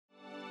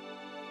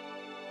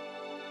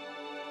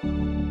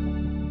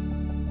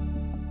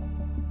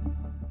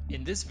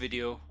In this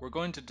video, we're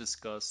going to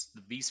discuss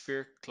the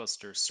vSphere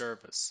cluster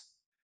service.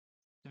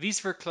 The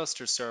vSphere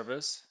cluster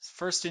service is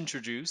first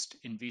introduced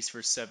in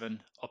vSphere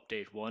 7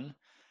 Update 1,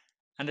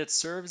 and it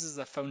serves as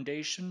a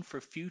foundation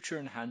for future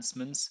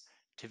enhancements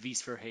to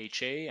vSphere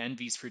HA and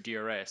vSphere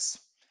DRS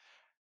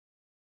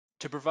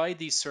to provide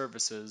these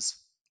services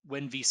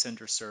when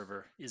vCenter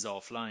Server is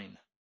offline.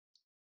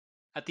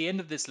 At the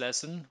end of this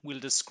lesson, we'll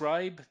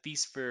describe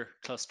vSphere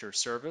cluster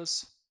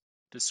service,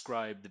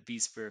 describe the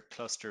vSphere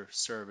cluster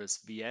service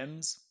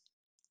VMs,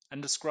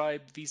 and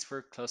describe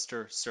vSphere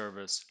cluster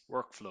service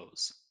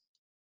workflows.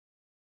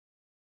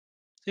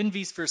 In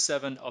vSphere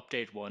 7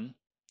 Update 1,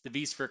 the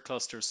vSphere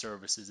cluster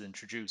service is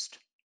introduced.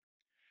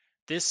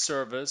 This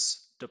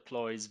service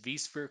deploys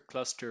vSphere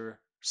cluster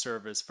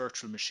service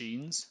virtual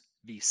machines,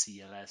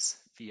 VCLS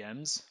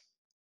VMs,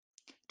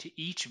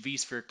 to each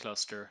vSphere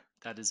cluster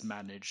that is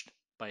managed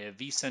by a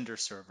vCenter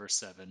Server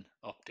 7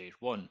 Update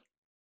 1.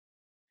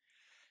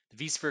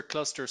 The vSphere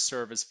cluster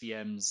service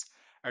VMs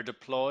are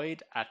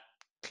deployed at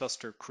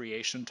cluster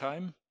creation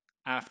time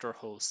after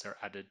hosts are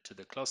added to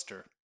the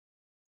cluster.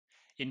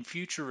 In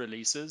future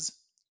releases,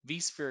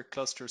 vSphere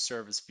cluster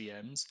service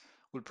VMs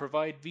will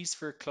provide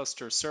vSphere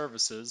cluster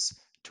services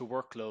to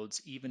workloads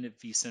even if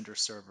vCenter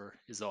Server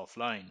is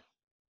offline.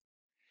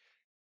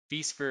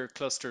 vSphere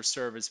cluster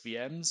service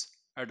VMs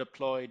are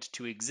deployed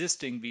to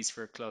existing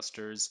vSphere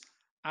clusters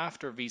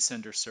after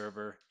vCenter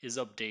Server is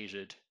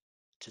updated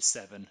to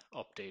 7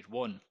 Update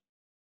 1.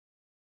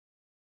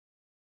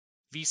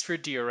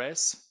 vSphere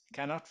DRS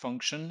cannot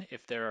function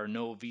if there are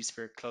no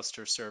vSphere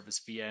cluster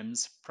service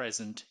VMs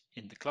present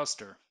in the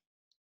cluster.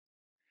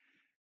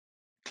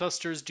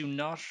 Clusters do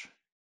not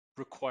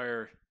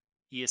require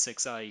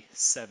ESXi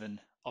 7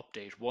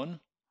 Update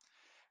 1.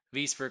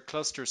 vSphere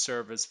cluster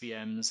service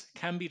VMs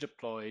can be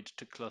deployed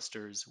to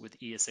clusters with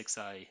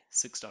ESXi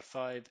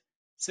 6.5,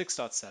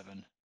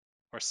 6.7,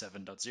 or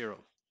 7.0.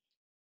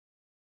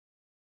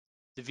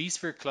 The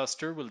vSphere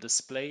cluster will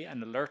display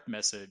an alert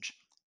message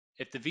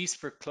if the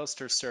vSphere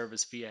cluster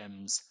service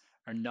VMs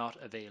are not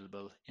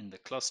available in the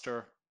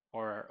cluster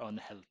or are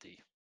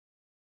unhealthy.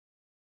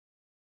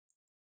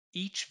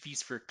 Each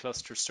vSphere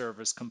cluster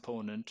service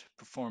component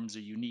performs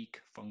a unique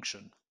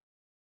function.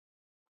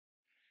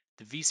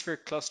 The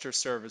vSphere Cluster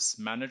Service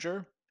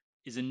Manager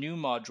is a new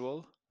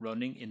module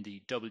running in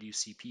the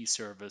WCP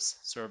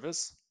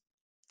service.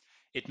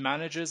 It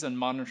manages and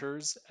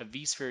monitors a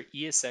vSphere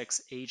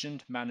ESX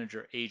Agent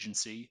Manager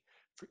agency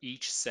for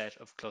each set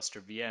of cluster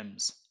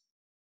VMs.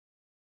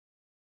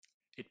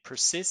 It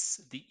persists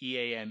the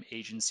EAM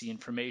agency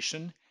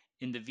information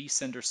in the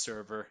vCenter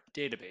Server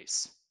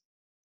database.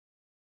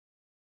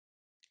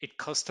 It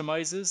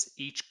customizes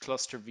each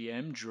cluster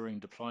VM during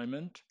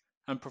deployment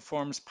and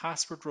performs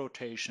password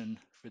rotation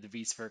for the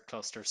vSphere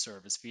cluster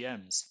service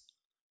VMs.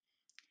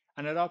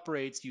 And it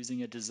operates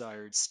using a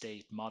desired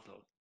state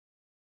model.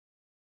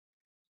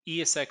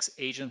 ESX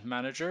Agent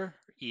Manager,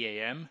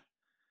 EAM,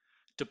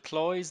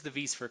 deploys the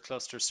vSphere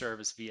cluster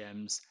service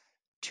VMs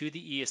to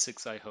the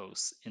ESXi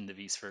hosts in the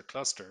vSphere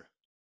cluster.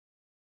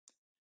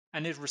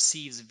 And it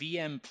receives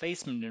VM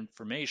placement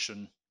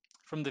information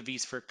from the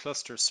vSphere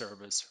cluster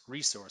service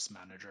resource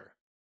manager.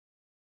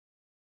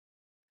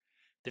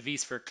 The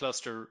vSphere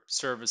Cluster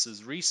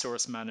Services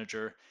Resource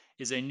Manager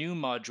is a new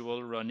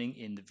module running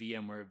in the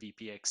VMware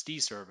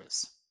VPXD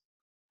service.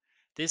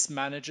 This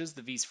manages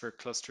the vSphere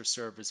Cluster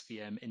Service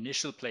VM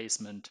initial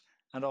placement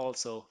and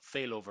also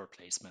failover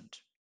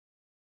placement.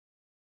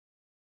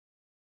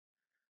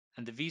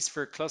 And the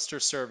vSphere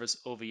Cluster Service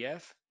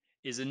OVF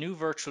is a new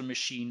virtual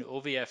machine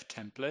OVF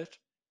template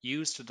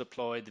used to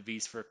deploy the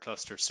vSphere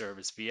Cluster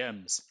Service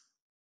VMs.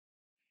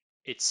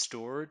 It's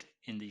stored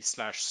in the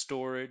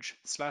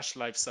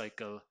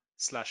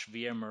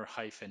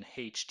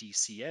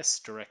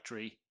 /storage/lifecycle/vmware-hdcs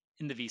directory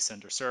in the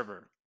vCenter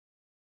server.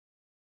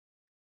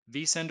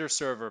 vCenter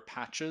server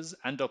patches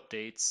and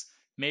updates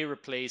may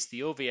replace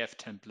the OVF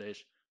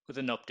template with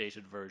an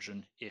updated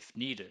version if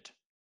needed.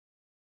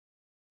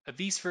 A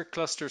vSphere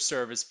cluster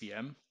service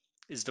VM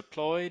is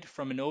deployed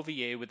from an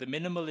OVA with a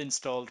minimal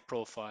installed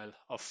profile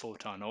of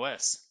Photon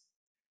OS.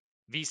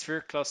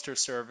 vSphere Cluster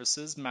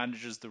Services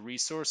manages the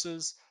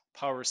resources,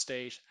 power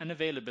state, and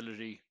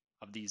availability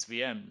of these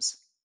VMs.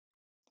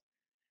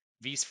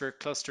 vSphere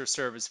Cluster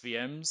Service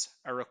VMs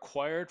are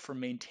required for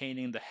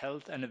maintaining the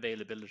health and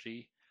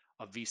availability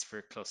of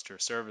vSphere cluster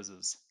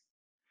services.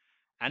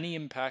 Any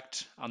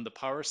impact on the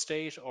power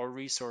state or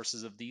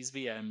resources of these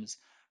VMs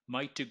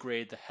might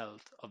degrade the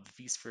health of the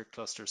vSphere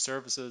cluster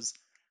services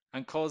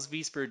and cause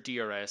vSphere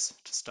DRS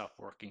to stop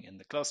working in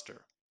the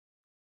cluster.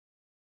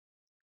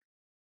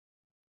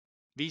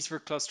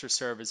 vSphere cluster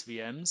service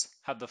VMs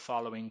have the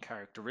following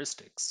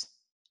characteristics.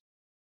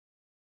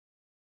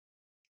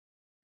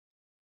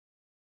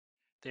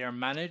 They are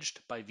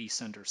managed by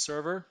vCenter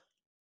Server.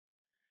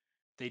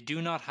 They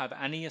do not have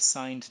any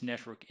assigned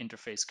network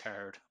interface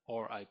card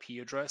or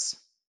IP address.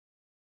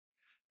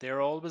 They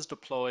are always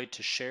deployed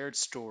to shared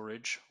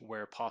storage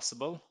where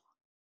possible.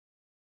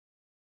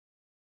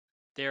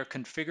 They are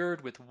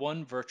configured with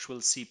one virtual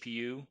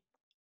CPU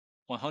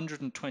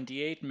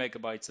 128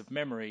 megabytes of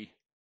memory,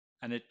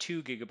 and a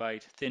 2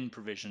 gigabyte thin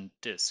provisioned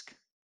disk,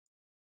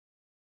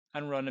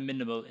 and run a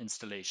minimal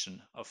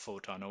installation of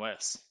Photon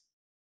OS.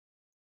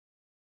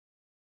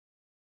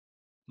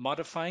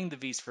 Modifying the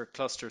vSphere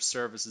Cluster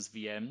Services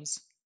VMs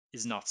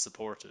is not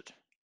supported.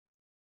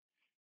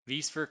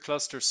 vSphere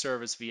Cluster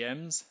Service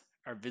VMs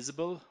are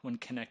visible when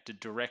connected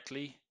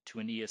directly to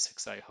an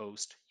ESXi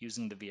host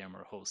using the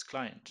VMware host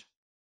client.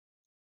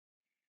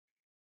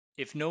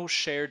 If no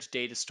shared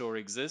data store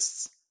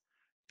exists,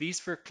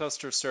 vSphere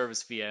Cluster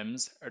Service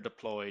VMs are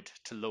deployed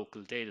to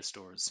local data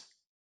stores.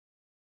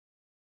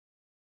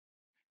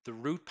 The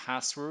root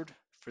password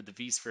for the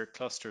vSphere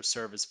Cluster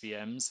Service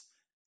VMs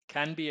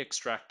can be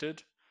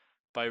extracted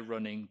by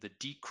running the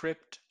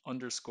decrypt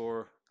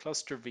underscore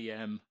cluster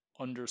VM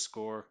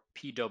underscore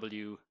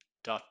pw.py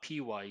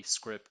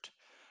script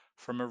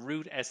from a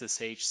root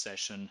SSH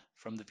session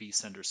from the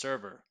vCenter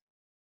server.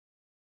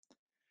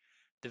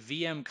 The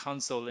VM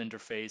console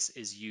interface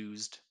is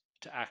used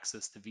to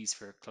access the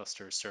vSphere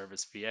Cluster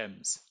Service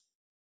VMs.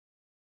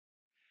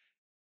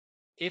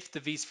 If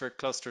the vSphere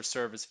Cluster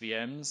Service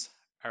VMs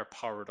are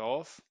powered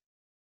off,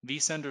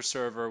 vCenter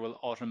server will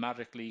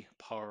automatically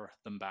power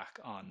them back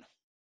on.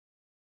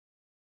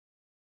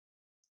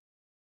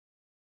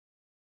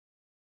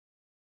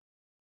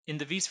 In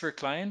the vSphere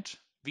client,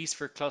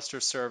 vSphere Cluster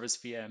Service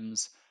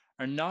VMs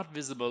are not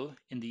visible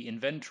in the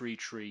inventory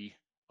tree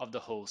of the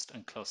host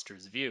and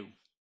clusters view.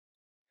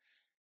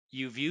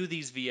 You view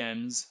these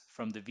VMs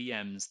from the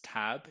VMs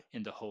tab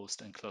in the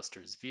host and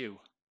clusters view.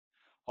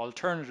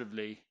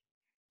 Alternatively,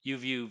 you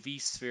view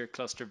vSphere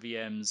cluster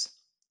VMs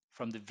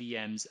from the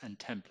VMs and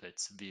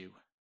templates view.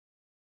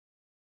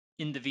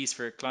 In the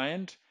vSphere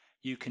client,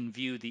 you can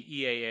view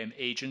the EAM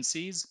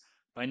agencies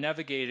by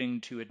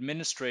navigating to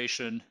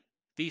Administration,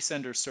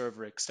 vCenter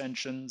Server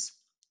Extensions,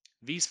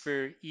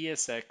 vSphere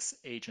ESX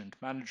Agent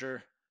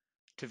Manager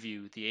to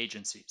view the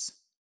agencies.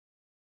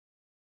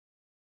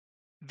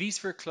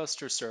 vSphere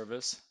Cluster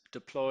Service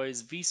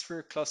deploys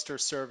vSphere Cluster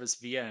Service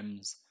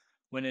VMs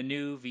when a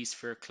new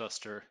vSphere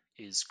cluster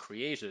is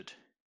created.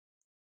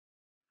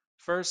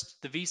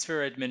 First, the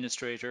vSphere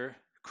administrator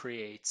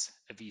creates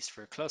a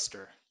vSphere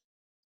cluster.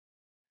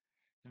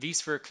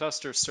 vSphere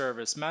Cluster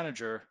Service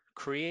Manager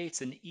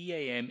creates an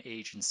EAM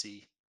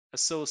agency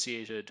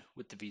associated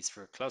with the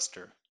vSphere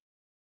cluster.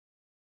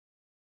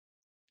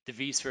 The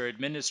vSphere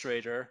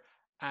administrator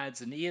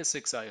adds an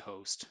ESXi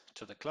host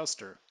to the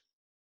cluster.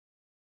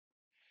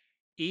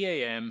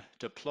 EAM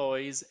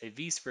deploys a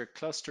vSphere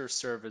Cluster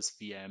Service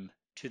VM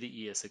to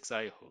the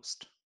ESXi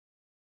host.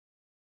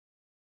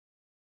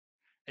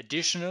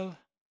 Additional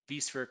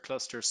vSphere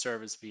Cluster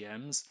Service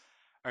VMs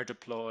are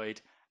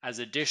deployed as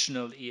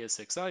additional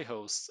ESXi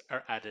hosts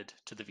are added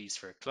to the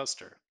vSphere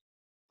cluster.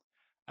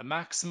 A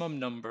maximum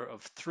number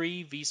of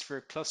 3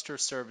 vSphere Cluster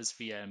Service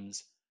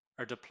VMs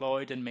are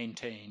deployed and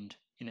maintained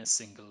in a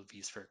single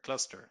vSphere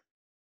cluster.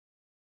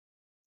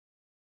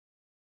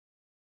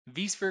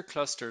 vSphere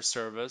Cluster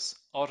Service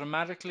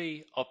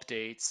automatically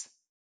updates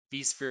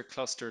vSphere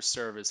Cluster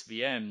Service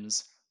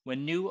VMs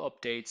when new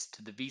updates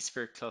to the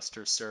vSphere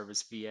Cluster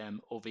Service VM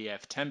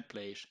OVF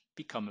template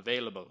become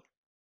available.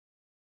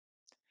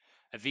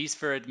 A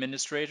vSphere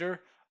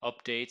administrator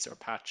updates or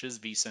patches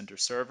vCenter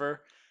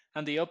server,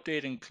 and the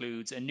update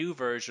includes a new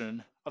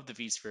version of the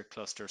vSphere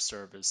Cluster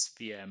Service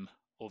VM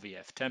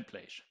OVF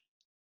template.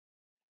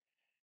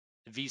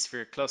 The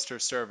vSphere Cluster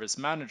Service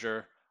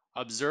Manager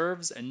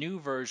observes a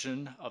new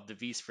version of the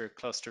vSphere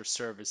Cluster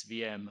Service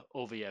VM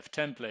OVF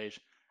template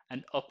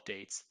and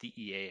updates the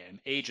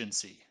EAM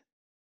agency.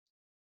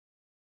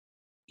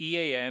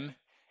 EAM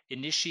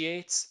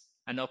initiates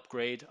an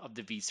upgrade of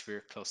the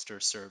vSphere Cluster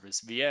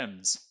Service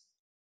VMs.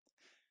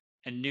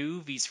 A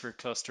new vSphere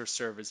Cluster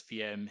Service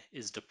VM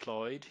is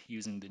deployed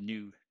using the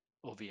new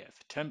OVF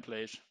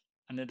template,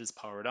 and it is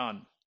powered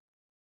on.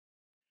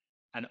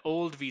 An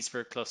old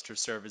vSphere Cluster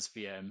Service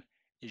VM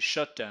is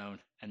shut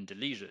down and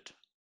deleted.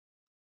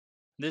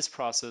 This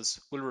process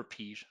will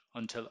repeat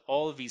until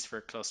all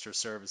vSphere Cluster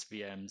Service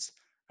VMs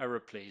are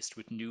replaced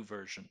with new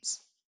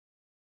versions.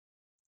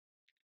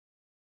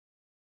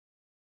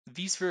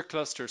 vSphere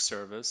Cluster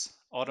Service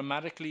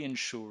automatically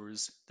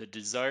ensures the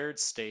desired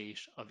state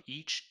of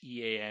each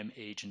EAM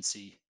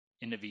agency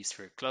in a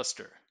vSphere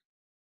cluster.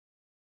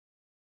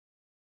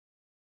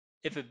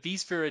 If a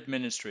vSphere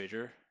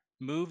administrator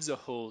moves a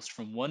host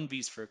from one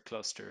vSphere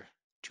cluster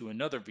to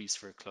another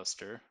vSphere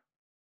cluster,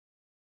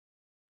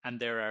 and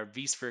there are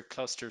vSphere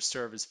Cluster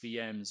Service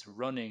VMs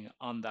running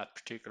on that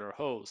particular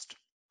host,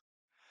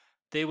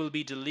 they will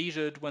be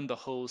deleted when the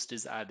host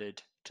is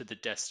added to the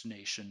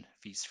destination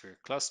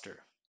vSphere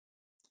cluster.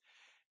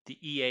 The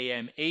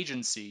EAM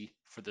agency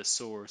for the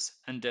source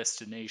and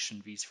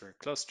destination vSphere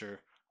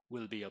cluster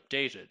will be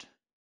updated.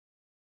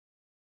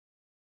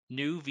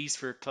 New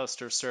vSphere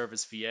Cluster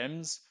Service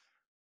VMs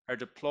are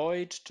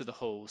deployed to the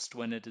host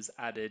when it is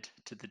added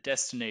to the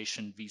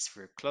destination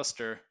vSphere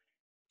cluster,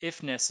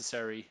 if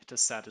necessary to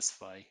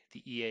satisfy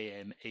the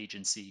EAM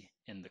agency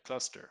in the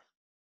cluster.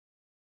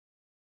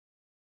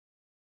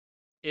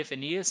 If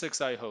an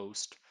ESXi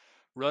host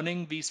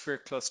running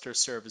vSphere cluster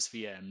service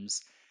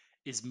VMs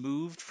is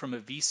moved from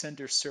a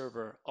vCenter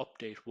Server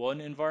Update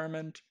 1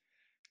 environment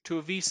to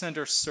a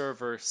vCenter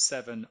Server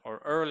 7 or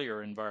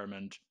earlier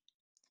environment.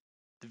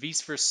 The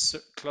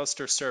vSphere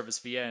cluster service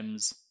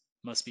VMs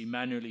must be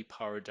manually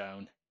powered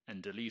down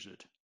and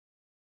deleted.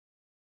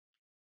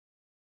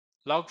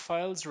 Log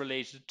files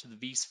related to the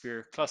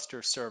vSphere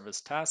cluster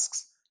service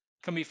tasks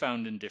can be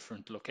found in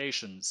different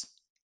locations.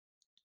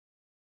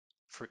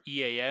 For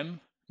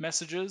EAM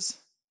messages,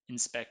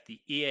 inspect the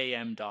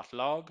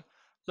eam.log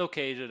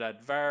located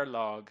at var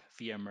log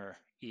vmware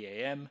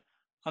EAM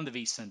on the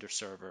vCenter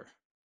server.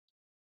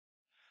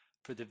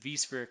 For the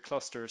vSphere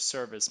Cluster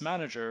Service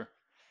Manager,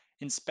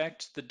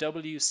 inspect the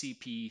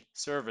wcp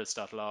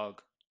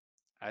service.log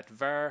at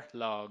var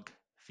log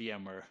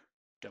vmware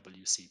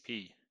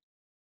wcp.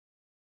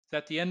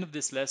 At the end of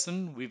this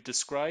lesson, we've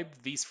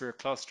described vSphere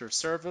Cluster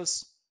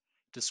Service,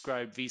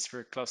 described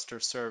vSphere Cluster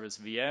Service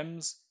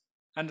VMs,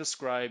 and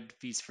described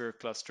vSphere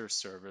Cluster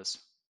Service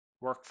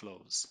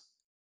workflows.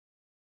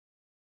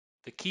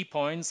 The key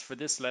points for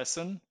this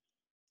lesson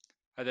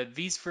are that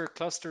vSphere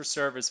Cluster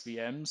Service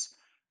VMs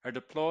are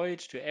deployed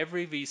to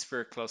every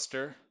vSphere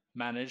cluster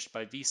managed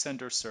by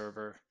vCenter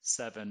Server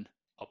 7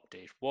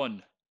 Update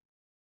 1.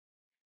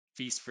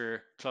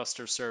 vSphere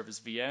Cluster Service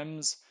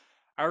VMs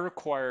are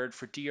required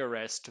for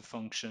DRS to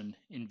function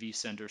in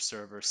vCenter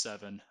Server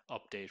 7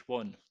 Update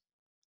 1.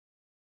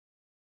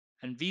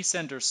 And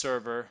vCenter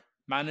Server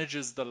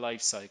manages the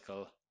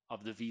lifecycle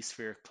of the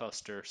vSphere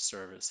Cluster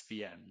Service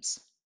VMs.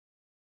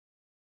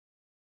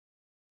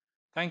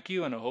 Thank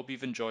you, and I hope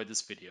you've enjoyed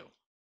this video.